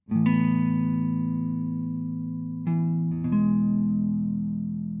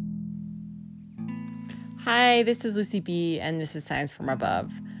Hi, this is Lucy B, and this is Science from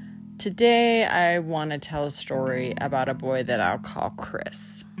Above. Today, I want to tell a story about a boy that I'll call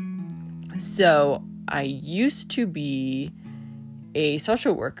Chris. So, I used to be a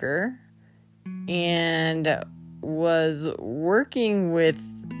social worker and was working with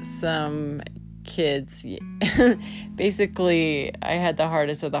some kids. Basically, I had the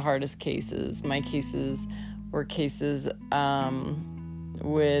hardest of the hardest cases. My cases were cases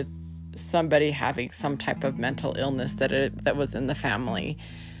with somebody having some type of mental illness that was in the family.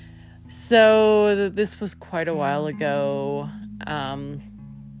 So this was quite a while ago.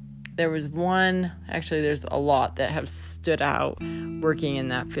 There was one, actually there's a lot that have stood out working in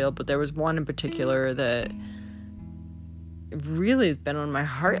that field, but there was one in particular that really has been on my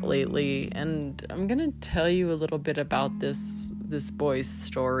heart lately, and I'm going to tell you a little bit about this boy's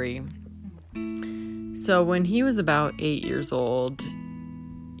story. So when he was about 8 years old,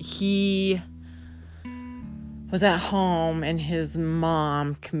 he was at home and his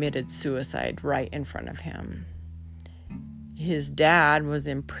mom committed suicide right in front of him. His dad was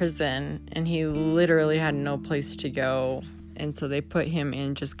in prison and he literally had no place to go. And so they put him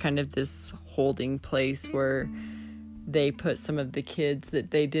in just kind of this holding place where they put some of the kids that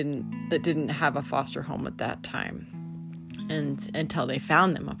didn't have a foster home at that time, and until they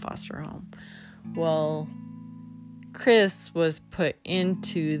found them a foster home. Well, Chris was put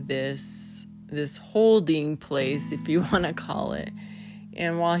into this holding place, if you want to call it.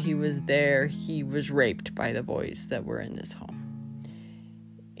 And while he was there, he was raped by the boys that were in this home.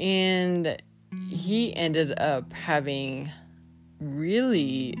 And he ended up having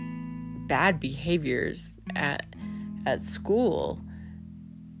really bad behaviors at school.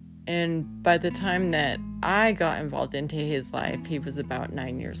 And by the time that I got involved into his life, he was about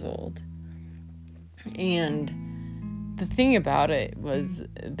 9 years old. And the thing about it was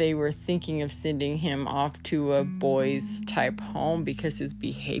they were thinking of sending him off to a boys type home because his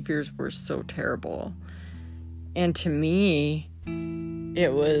behaviors were so terrible. And to me,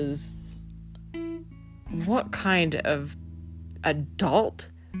 it was, what kind of adult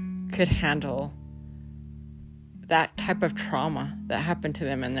could handle that type of trauma that happened to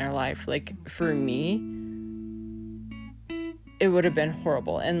them in their life? Like, for me, it would have been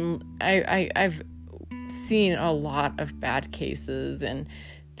horrible. And I've seen a lot of bad cases and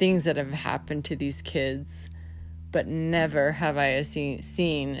things that have happened to these kids, but never have I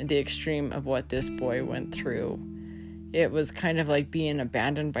seen the extreme of what this boy went through. It was kind of like being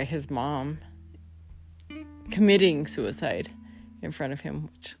abandoned by his mom, committing suicide in front of him,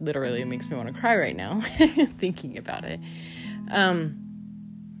 which literally makes me want to cry right now thinking about it.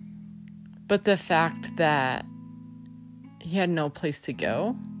 But the fact that he had no place to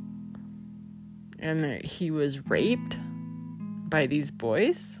go, and that he was raped by these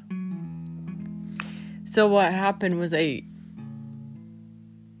boys. So what happened was he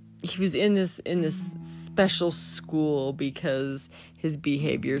was in this special school because his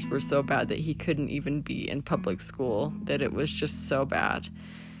behaviors were so bad that he couldn't even be in public school, that it was just so bad.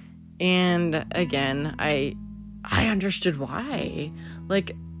 And again, I understood why.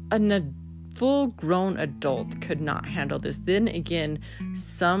 Like, a full-grown adult could not handle this. Then again,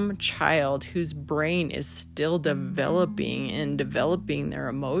 some child whose brain is still developing their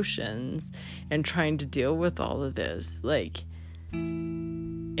emotions and trying to deal with all of this, like,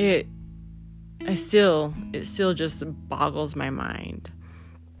 it still just boggles my mind.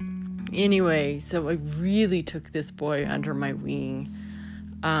 Anyway, so I really took this boy under my wing.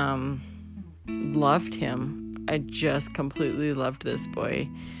 Loved him. I just completely loved this boy.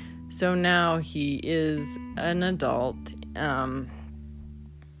 So now he is an adult.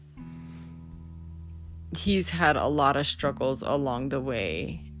 He's had a lot of struggles along the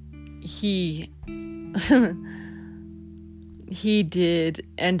way. He did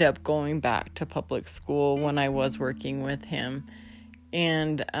end up going back to public school when I was working with him.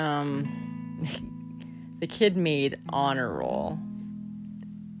 And the kid made honor roll.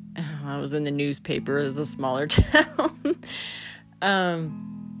 I was in the newspaper. It was a smaller town.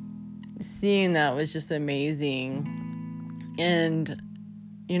 Seeing that was just amazing. And,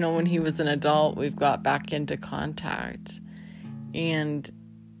 when he was an adult, we've got back into contact. And,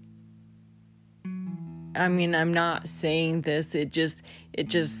 I mean, I'm not saying this. It just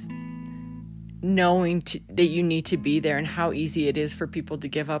knowing that you need to be there, and how easy it is for people to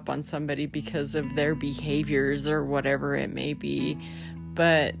give up on somebody because of their behaviors or whatever it may be.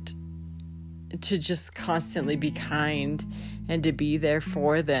 But to just constantly be kind and to be there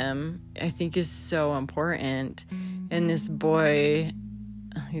for them, I think is so important. And this boy,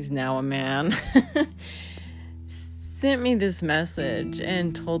 he's now a man, sent me this message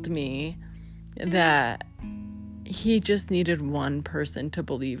and told me that he just needed one person to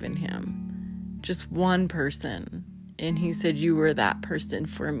believe in him. Just one person. And he said, you were that person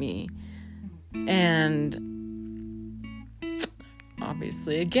for me. And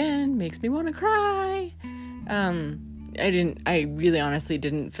obviously, again, makes me want to cry. I really honestly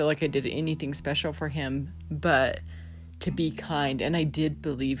didn't feel like I did anything special for him, but to be kind. And I did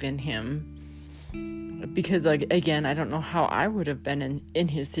believe in him. Because, like, again, I don't know how I would have been in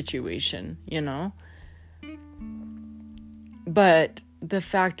his situation, you know? But the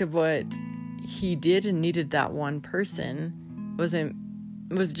fact of what he did and needed that one person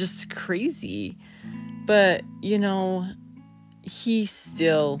was just crazy. But, you know, he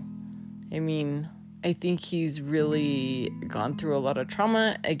still, I mean, I think he's really gone through a lot of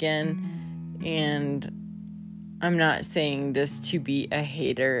trauma again. And I'm not saying this to be a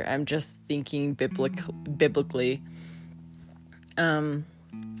hater. I'm just thinking biblically.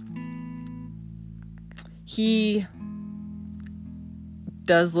 He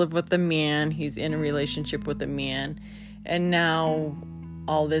does live with a man. He's in a relationship with a man. And now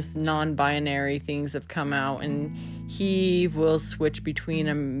all this non-binary things have come out. And he will switch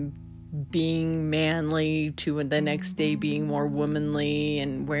between being manly to the next day being more womanly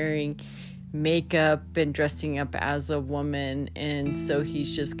and wearing makeup and dressing up as a woman. And so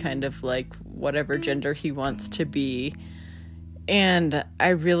he's just kind of like whatever gender he wants to be. And I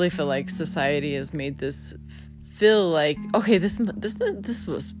really feel like society has made this feel like, okay, this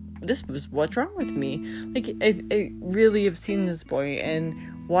was what's wrong with me. Like I really have seen this boy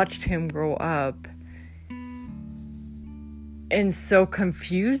and watched him grow up and so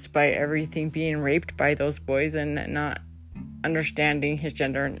confused by everything, being raped by those boys and not understanding his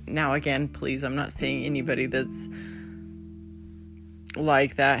gender. Now, again, please, I'm not saying anybody that's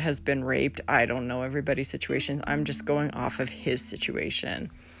like that has been raped. I don't know everybody's situation. I'm just going off of his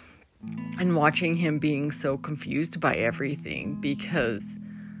situation and watching him being so confused by everything because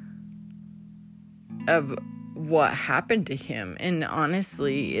of what happened to him. And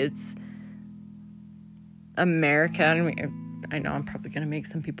honestly, it's America. I know I'm probably going to make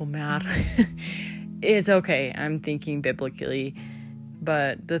some people mad. It's okay. I'm thinking biblically.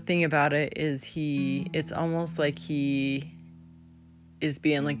 But the thing about it is it's almost like he is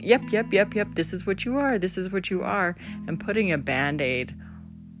being like, yep, this is what you are. This is what you are. And putting a Band-Aid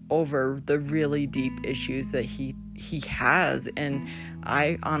over the really deep issues that he has. And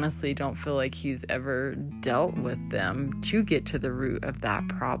I honestly don't feel like he's ever dealt with them to get to the root of that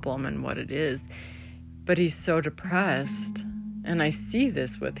problem and what it is. But he's so depressed. And I see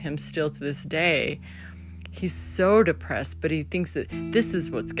this with him still to this day. He's so depressed, but he thinks that this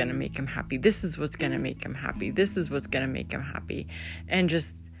is what's going to make him happy. This is what's going to make him happy. This is what's going to make him happy. And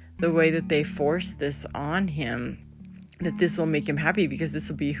just the way that they force this on him, that this will make him happy because this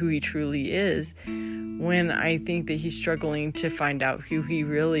will be who he truly is, when I think that he's struggling to find out who he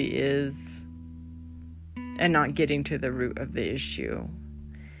really is and not getting to the root of the issue.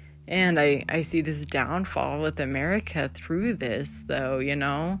 And I see this downfall with America through this, though, you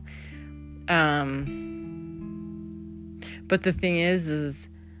know. But the thing is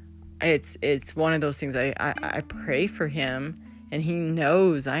it's one of those things. I pray for him, and he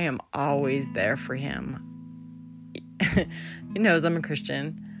knows I am always there for him. He knows I'm a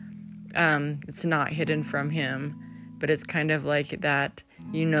Christian. It's not hidden from him, but it's kind of like that.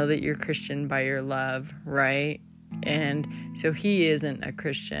 You know that you're Christian by your love, right? And so he isn't a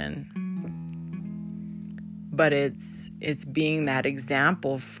Christian, but it's being that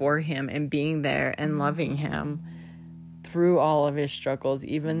example for him and being there and loving him through all of his struggles.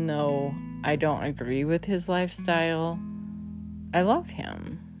 Even though I don't agree with his lifestyle, I love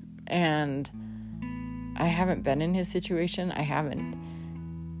him. And I haven't been in his situation. I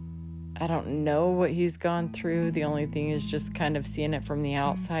don't know what he's gone through. The only thing is just kind of seeing it from the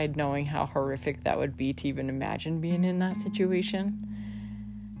outside, knowing how horrific that would be to even imagine being in that situation.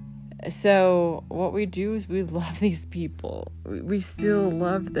 So what we do is we love these people. We still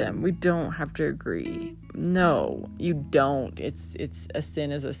love them. We don't have to agree. No, you don't. It's a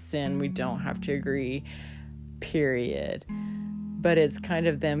sin is a sin. We don't have to agree, period. But it's kind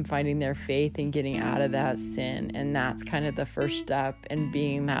of them finding their faith and getting out of that sin. And that's kind of the first step in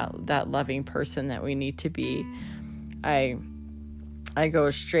being that loving person that we need to be. I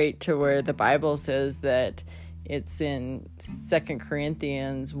go straight to where the Bible says that it's in 2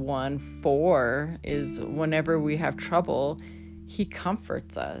 Corinthians 1:4 is whenever we have trouble, he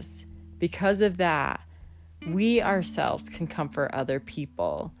comforts us. Because of that, we ourselves can comfort other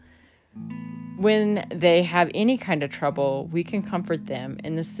people. When they have any kind of trouble, we can comfort them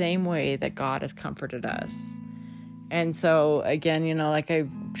in the same way that God has comforted us. And so, again, you know, like I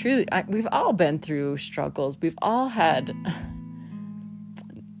truly, we've all been through struggles. We've all had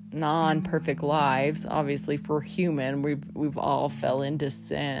non-perfect lives. Obviously, if we're human, we've all fell into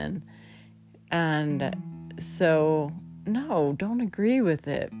sin. And so, no, don't agree with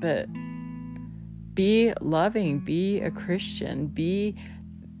it, but be loving, be a Christian, be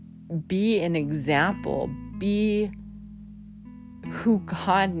an example, be who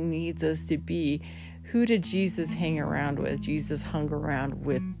God needs us to be. Who did Jesus hang around with? Jesus hung around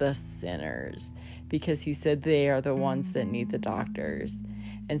with the sinners, because he said they are the ones that need the doctors.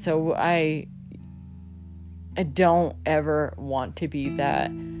 And so I don't ever want to be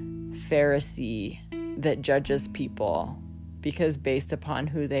that Pharisee that judges people because based upon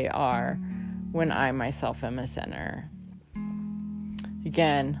who they are, when I myself am a sinner.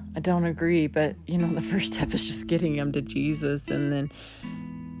 Again, I don't agree, but the first step is just getting them to Jesus, and then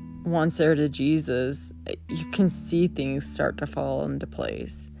once they're to Jesus, you can see things start to fall into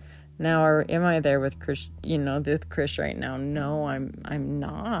place. Now, am I there with Chris? With Chris right now? No, I'm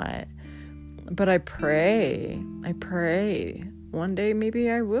not. But I pray. One day maybe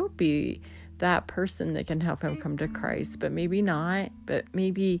I will be that person that can help him come to Christ. But maybe not. But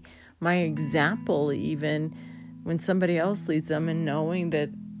maybe my example, even when somebody else leads them, and knowing that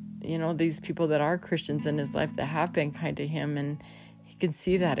these people that are Christians in his life that have been kind to him, and he can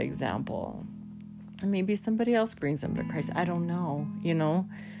see that example. And maybe somebody else brings them to Christ. I don't know,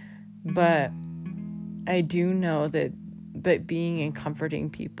 But I do know that being and comforting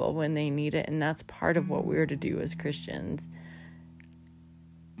people when they need it, and that's part of what we're to do as Christians,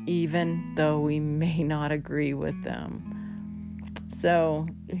 even though we may not agree with them. So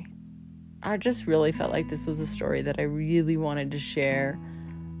I just really felt like this was a story that I really wanted to share.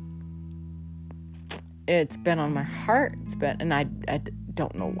 It's been on my heart. And I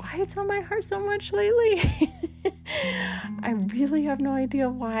don't know why it's on my heart so much lately. I really have no idea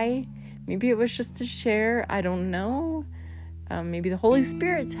why. Maybe it was just to share. I don't know. Maybe the Holy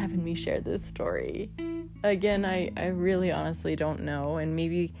Spirit's having me share this story. Again, I really honestly don't know. And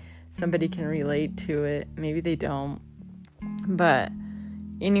maybe somebody can relate to it. Maybe they don't. But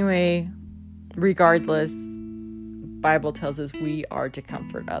anyway, regardless, Bible tells us we are to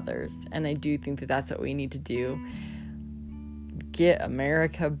comfort others. And I do think that that's what we need to do. Get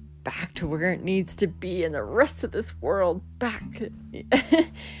America back to where it needs to be, and the rest of this world back.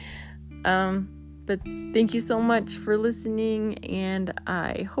 But thank you so much for listening, and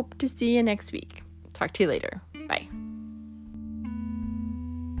I hope to see you next week. Talk to you later. Bye.